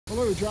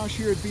Hello, Josh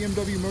here at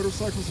BMW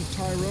Motorcycles of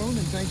Tyrone,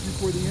 and thank you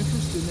for the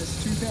interest in this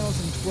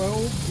 2012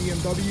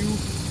 BMW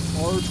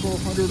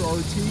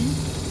R1200RT.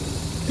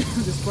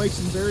 This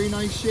bike's in very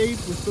nice shape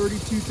with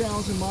 32,000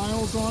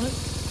 miles on it.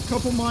 A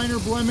couple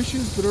minor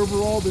blemishes, but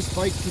overall this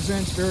bike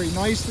presents very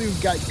nicely.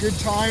 We've got good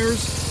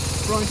tires,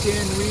 front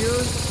and rear.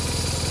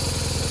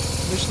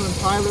 Michelin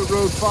Pilot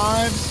Road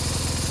 5s.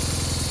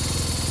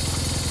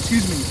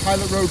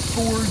 Pilot Road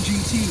 4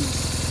 GTs.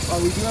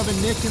 We do have a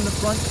nick in the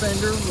front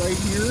fender right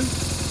here.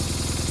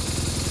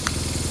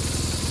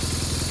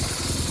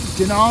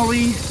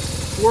 Denali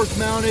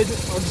fork-mounted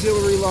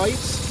auxiliary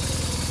lights.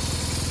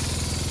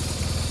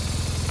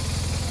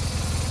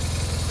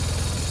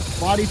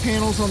 Body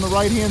panels on the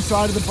right-hand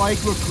side of the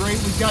bike look great.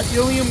 We've got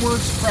Ilium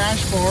Works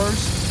crash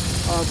bars,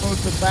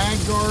 both the bag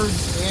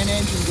guards and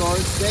engine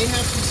guards. They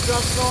have some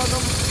scuffs on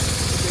them,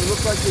 but they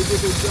look like they did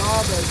their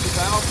job as the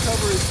valve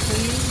cover is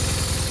clean.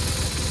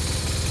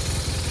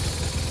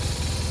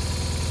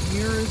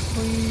 Mirror is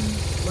clean,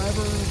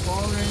 lever,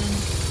 bar end,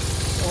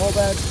 all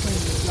that's clean.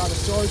 We've got a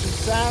Sergeant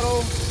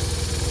saddle.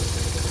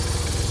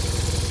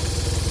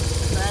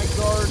 Bag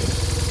guard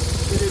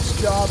did its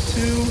job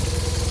too.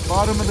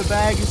 Bottom of the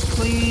bag is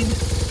clean.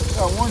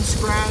 Got one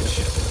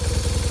scratch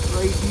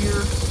right here.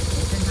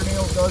 The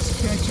fingernail does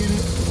catch in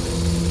it,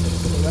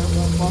 so that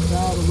won't buff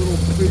out. A little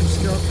boot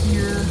scuff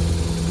here.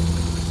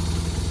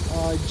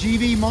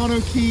 GV mono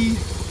key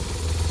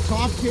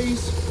top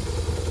case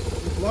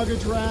with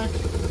luggage rack.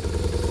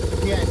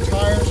 Again,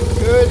 tires are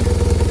good.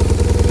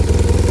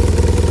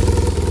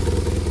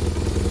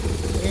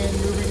 And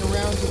moving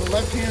around to the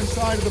left-hand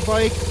side of the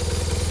bike.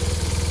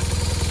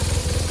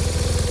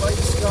 Light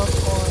stuff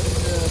on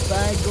the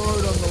bag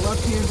guard on the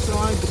left-hand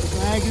side, but the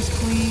bag is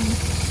clean.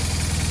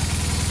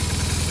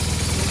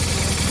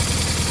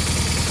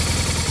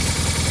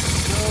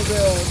 So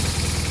the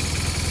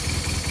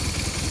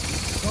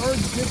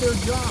guards did their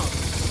job.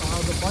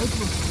 The bike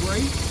looks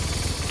great.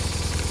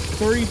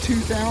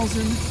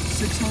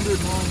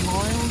 32,609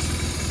 miles.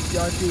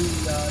 Got the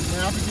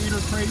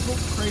navigator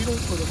cradle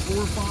for the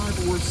 4,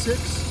 5, or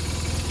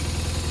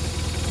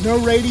 6. No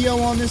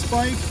radio on this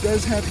bike.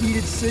 Does have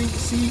heated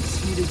seats,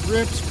 heated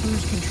grips,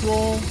 cruise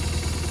control.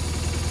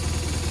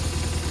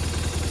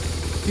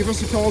 Give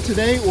us a call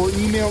today or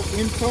email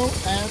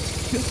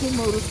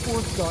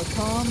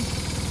info@kisselmotorsports.com.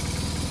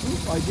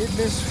 I did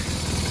miss a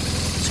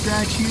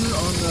scratch here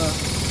on the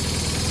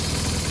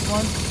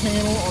front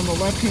panel on the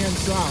left-hand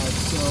side,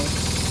 so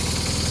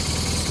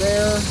it's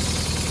there,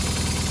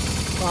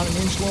 about an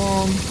inch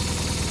long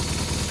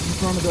in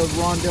front of the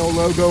Rondell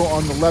logo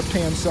on the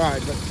left-hand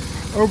side. But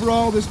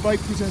overall, this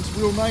bike presents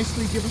real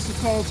nicely. Give us a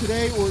call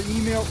today or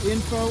email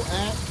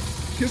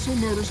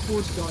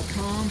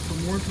info@kisselmotorsports.com for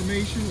more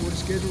information or to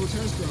schedule a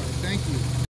test drive. Thank you.